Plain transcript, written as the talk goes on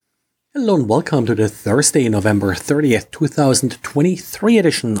Hello and welcome to the Thursday, November 30th, 2023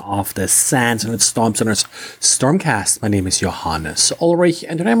 edition of the SANS and Storm Center's StormCast. My name is Johannes Ulrich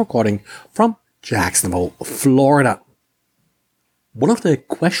and today I'm recording from Jacksonville, Florida. One of the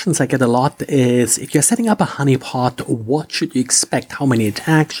questions I get a lot is, if you're setting up a honeypot, what should you expect? How many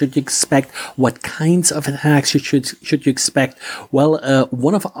attacks should you expect? What kinds of attacks should you expect? Well,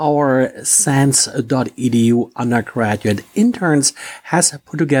 one of our sans.edu undergraduate interns has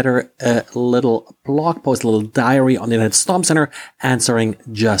put together a little blog post, a little diary on the Internet Storm Center answering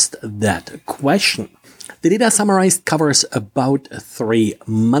just that question. The data summarized covers about 3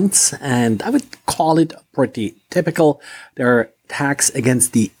 months, and I would call it pretty typical. There are attacks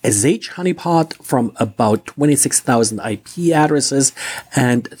against the SH honeypot from about 26,000 IP addresses,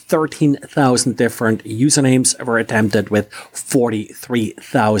 and 13,000 different usernames were attempted with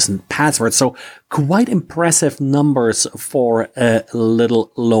 43,000 passwords. So quite impressive numbers for a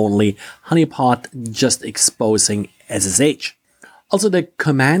little lonely honeypot just exposing SSH. Also, the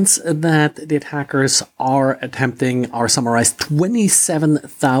commands that the attackers are attempting are summarized.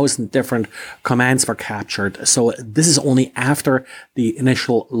 27,000 different commands were captured. So this is only after the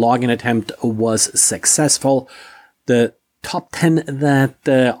initial login attempt was successful. The top 10 that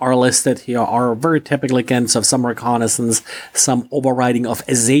are listed here are very typical again of some reconnaissance, some overriding of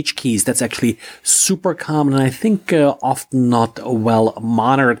SSH keys. That's actually super common and I think often not well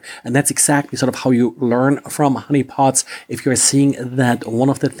monitored. And that's exactly sort of how you learn from honeypots. If you're seeing that one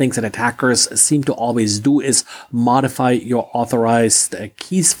of the things that attackers seem to always do is modify your authorized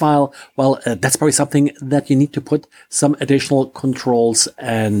keys file, well, that's probably something that you need to put some additional controls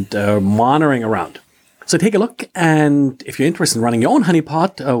and monitoring around. So take a look, and if you're interested in running your own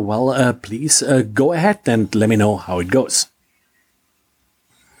honeypot, please go ahead and let me know how it goes.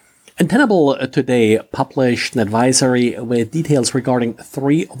 And Tenable today published an advisory with details regarding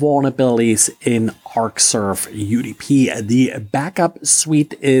 3 vulnerabilities in ArcServe UDP. The backup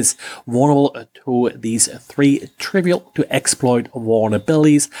suite is vulnerable to these 3 trivial to exploit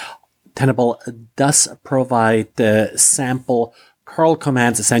vulnerabilities. Tenable does provide the sample curl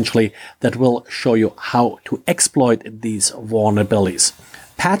commands essentially that will show you how to exploit these vulnerabilities.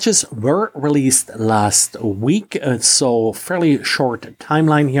 Patches were released last week, so fairly short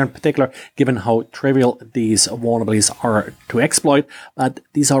timeline here in particular, given how trivial these vulnerabilities are to exploit. But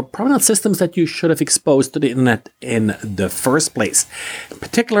these are probably not systems that you should have exposed to the internet in the first place. In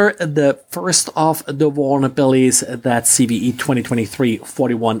particular, the first of the vulnerabilities, that CVE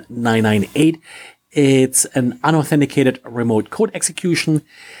 2023-41998, it's an unauthenticated remote code execution.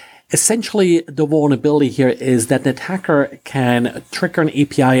 Essentially, the vulnerability here is that the attacker can trigger an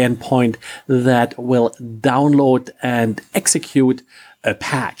API endpoint that will download and execute a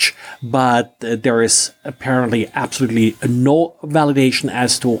patch, but there is apparently absolutely no validation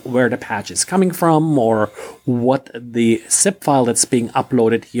as to where the patch is coming from or what the zip file that's being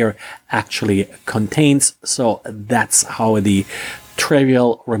uploaded here actually contains. So that's how the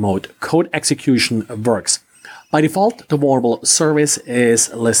trivial remote code execution works. By default, the vulnerable service is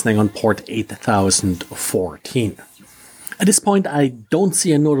listening on port 8014. At this point, I don't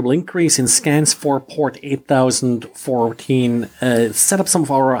see a notable increase in scans for port 8014. Set up some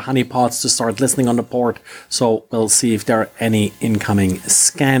of our honeypots to start listening on the port, so we'll see if there are any incoming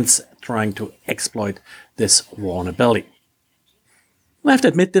scans trying to exploit this vulnerability. I have to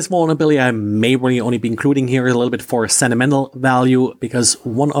admit, this vulnerability I may really only be including here a little bit for sentimental value, because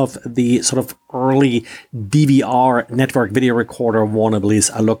one of the sort of early DVR network video recorder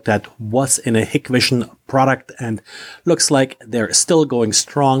vulnerabilities I looked at was in a Hikvision product, and looks like they're still going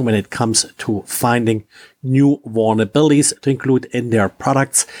strong when it comes to finding new vulnerabilities to include in their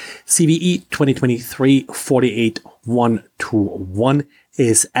products. CVE 2023-48121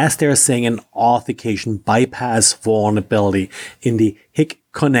 is, as they're saying, an authentication bypass vulnerability in the HIC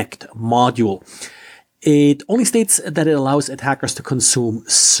Connect module. It only states that it allows attackers to consume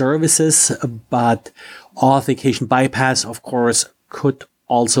services, but authentication bypass, of course, could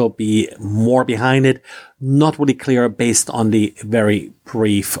also be more behind it. Not really clear based on the very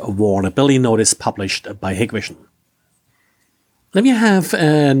brief vulnerability notice published by Hikvision. Then we have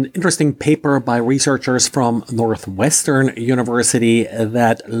an interesting paper by researchers from Northwestern University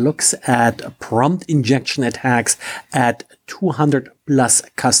that looks at prompt injection attacks at 200 plus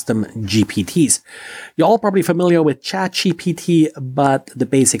custom GPTs. You're all probably familiar with ChatGPT, but the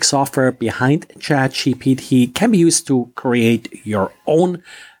basic software behind ChatGPT can be used to create your own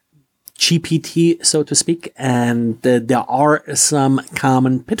GPT, so to speak, and there are some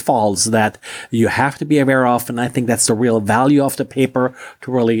common pitfalls that you have to be aware of, and I think that's the real value of the paper,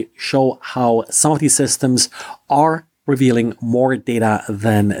 to really show how some of these systems are revealing more data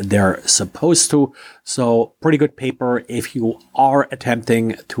than they're supposed to. So pretty good paper if you are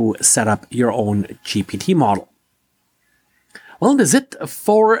attempting to set up your own GPT model. Well, that's it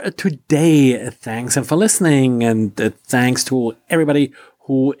for today. Thanks and for listening, and thanks to everybody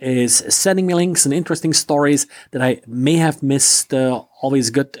who is sending me links and interesting stories that I may have missed. Always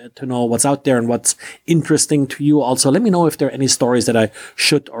good to know what's out there and what's interesting to you. Also, let me know if there are any stories that I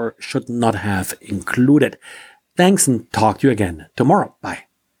should or should not have included. Thanks, and talk to you again tomorrow. Bye.